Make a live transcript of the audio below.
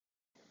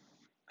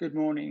Good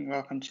morning.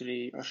 Welcome to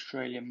the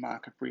Australian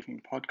Market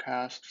Briefing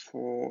podcast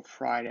for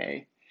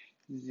Friday.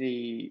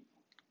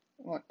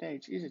 What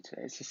date is it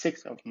today? It's the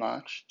 6th of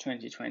March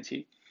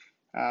 2020.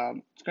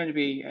 It's going to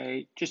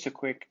be just a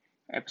quick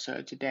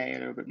episode today, a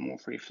little bit more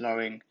free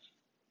flowing,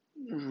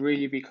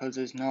 really because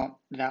there's not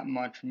that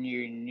much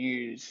new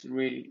news.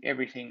 Really,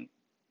 everything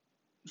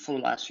for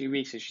the last few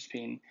weeks has just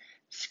been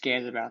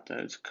scared about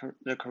the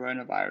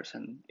coronavirus,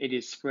 and it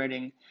is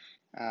spreading.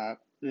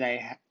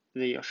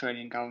 The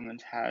Australian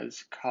government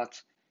has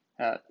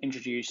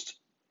introduced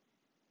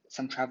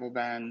some travel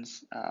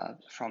bans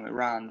from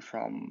Iran,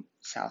 from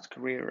South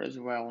Korea as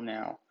well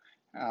now,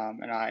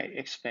 and I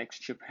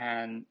expect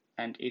Japan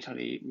and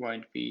Italy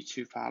won't be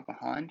too far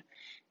behind.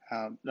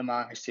 The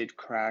markets did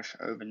crash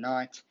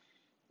overnight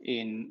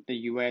in the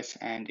US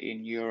and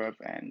in Europe,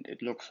 and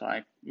it looks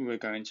like we're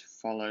going to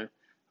follow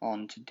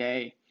on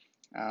today.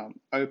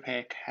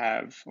 OPEC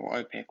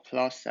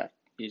Plus, that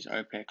is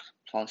OPEC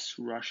plus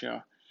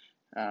Russia,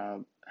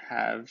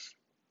 have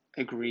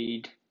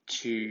agreed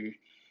to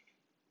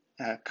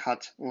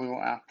cut oil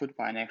output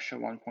by an extra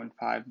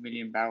 1.5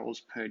 million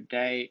barrels per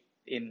day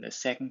in the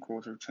second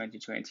quarter of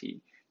 2020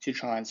 to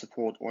try and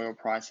support oil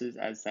prices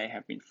as they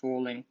have been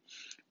falling.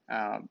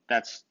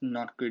 That's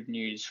not good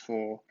news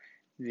for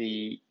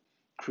the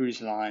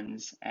cruise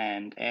lines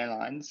and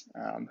airlines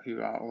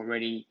who are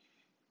already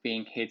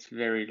being hit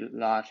very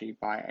largely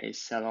by a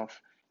sell-off.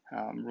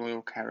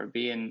 Royal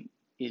Caribbean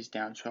is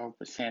down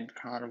 12%,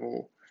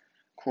 Carnival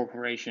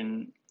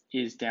Corporation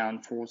is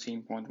down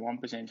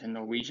 14.1%, and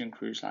Norwegian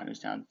Cruise Line is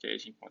down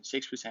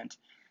 13.6%.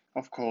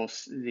 Of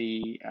course,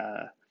 the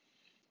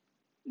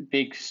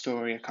big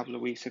story a couple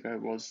of weeks ago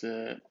was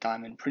the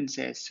Diamond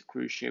Princess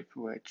cruise ship,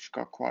 which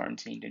got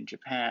quarantined in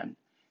Japan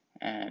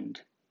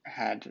and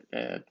had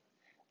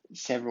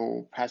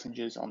several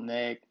passengers on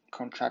there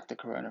contract the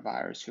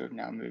coronavirus who have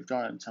now moved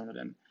on, and some of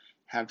them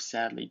have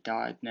sadly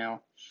died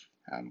now.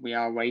 We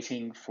are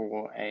waiting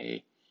for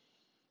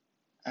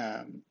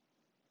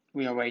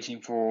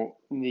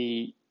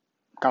the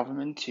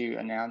government to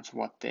announce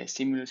what their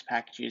stimulus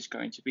package is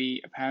going to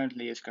be.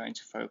 Apparently, it's going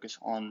to focus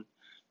on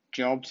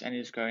jobs and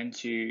is going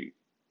to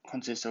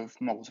consist of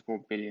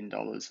multiple $billion.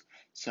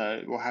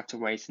 So we'll have to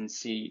wait and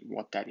see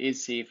what that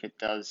is, see if it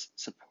does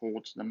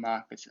support the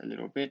markets a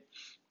little bit.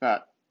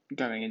 But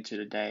going into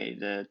the day,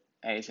 the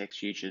ASX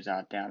futures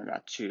are down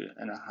about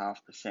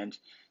 2.5%.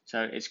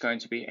 So it's going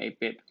to be a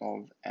bit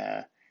of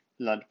a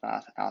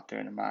bloodbath out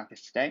there in the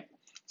markets today.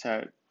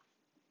 So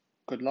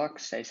good luck,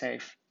 stay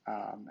safe,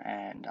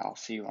 and I'll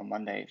see you on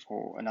Monday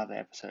for another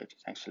episode.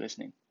 Thanks for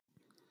listening.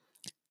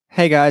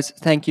 Hey guys,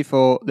 thank you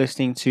for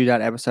listening to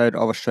that episode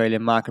of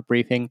Australian Market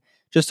Briefing.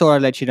 Just thought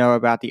I'd let you know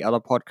about the other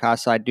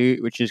podcast I do,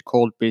 which is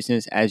called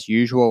Business as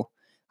Usual.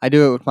 I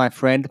do it with my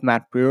friend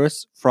Matt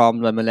Brewers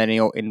from the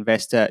Millennial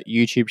Investor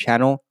YouTube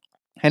channel,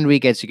 and we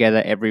get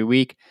together every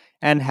week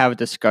and have a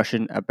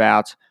discussion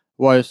about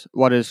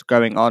what is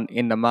going on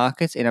in the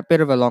markets in a bit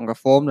of a longer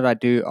form that I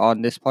do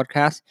on this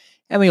podcast.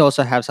 And we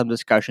also have some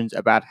discussions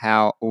about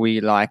how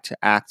we like to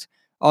act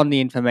on the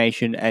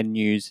information and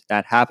news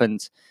that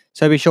happens.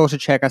 So be sure to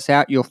check us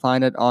out. You'll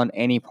find it on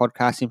any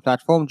podcasting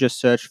platform. Just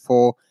search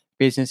for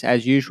Business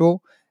as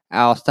Usual.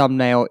 Our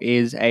thumbnail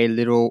is a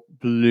little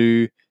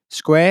blue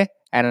square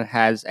and it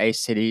has a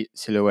city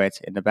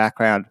silhouette in the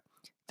background.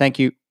 Thank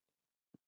you.